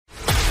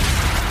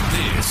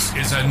This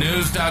is a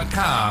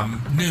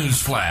News.com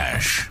news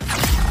flash.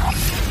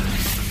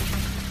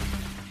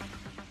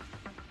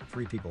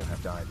 3 people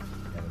have died,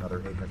 and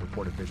another 8 have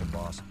reported vision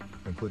loss,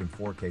 including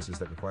 4 cases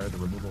that required the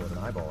removal of an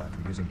eyeball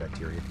after using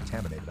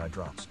bacteria-contaminated eye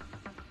drops.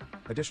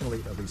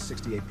 Additionally, at least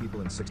 68 people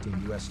in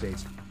 16 U.S.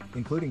 states,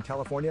 including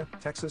California,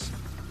 Texas,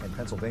 and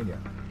Pennsylvania,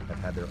 have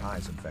had their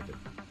eyes infected.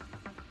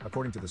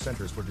 According to the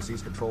Centers for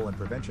Disease Control and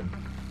Prevention,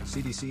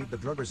 CDC, the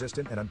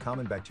drug-resistant and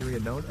uncommon bacteria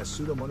known as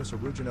Pseudomonas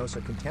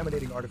aeruginosa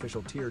contaminating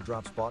artificial tear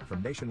drops bought from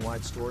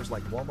nationwide stores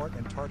like Walmart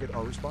and Target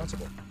are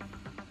responsible.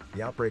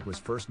 The outbreak was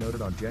first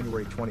noted on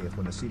January 20th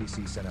when the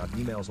CDC sent out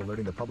emails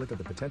alerting the public of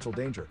the potential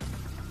danger.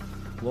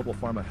 Global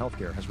Pharma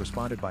Healthcare has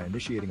responded by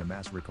initiating a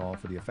mass recall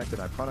for the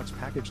affected eye products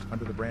packaged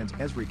under the brands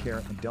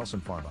EzriCare and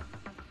Delson Pharma.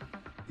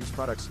 These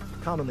products,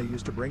 commonly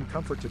used to bring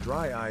comfort to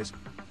dry eyes,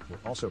 were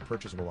also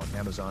purchasable on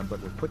Amazon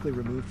but were quickly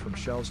removed from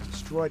shelves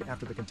destroyed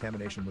after the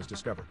contamination was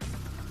discovered.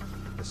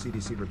 The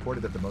CDC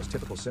reported that the most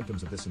typical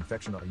symptoms of this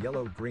infection are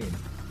yellow, green,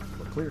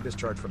 or clear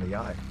discharge from the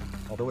eye,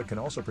 although it can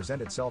also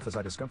present itself as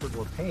eye discomfort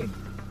or pain,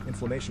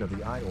 inflammation of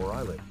the eye or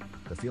eyelid,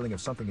 the feeling of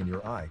something in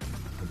your eye,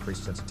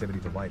 increased sensitivity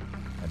to light,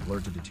 and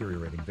blurred to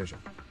deteriorating vision.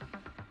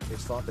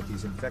 It's thought that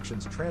these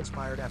infections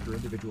transpired after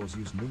individuals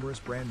used numerous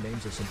brand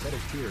names of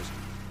synthetic tears,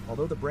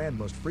 although the brand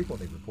most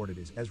frequently reported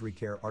is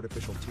EzriCare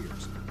Artificial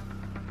Tears.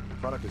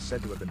 The product is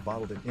said to have been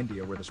bottled in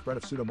India, where the spread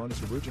of Pseudomonas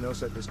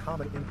aeruginosa is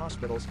common in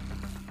hospitals.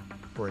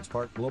 For its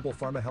part, Global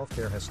Pharma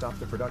Healthcare has stopped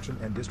the production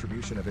and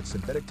distribution of its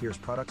synthetic tears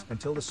products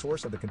until the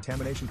source of the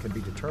contamination can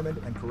be determined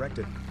and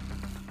corrected.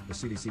 The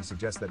CDC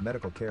suggests that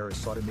medical care is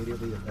sought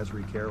immediately if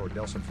EzriCare or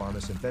Delson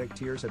Pharma synthetic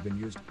tears have been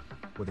used,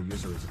 or the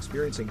user is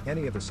experiencing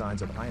any of the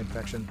signs of eye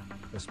infection,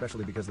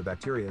 especially because the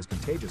bacteria is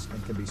contagious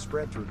and can be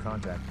spread through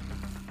contact.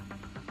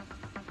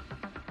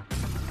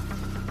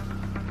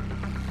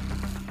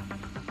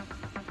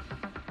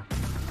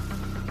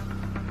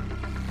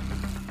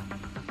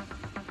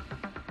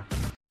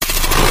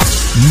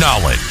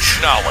 Knowledge.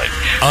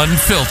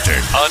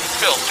 Unfiltered.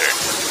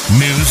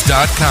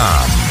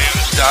 News.com.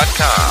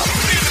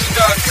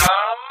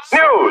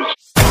 News.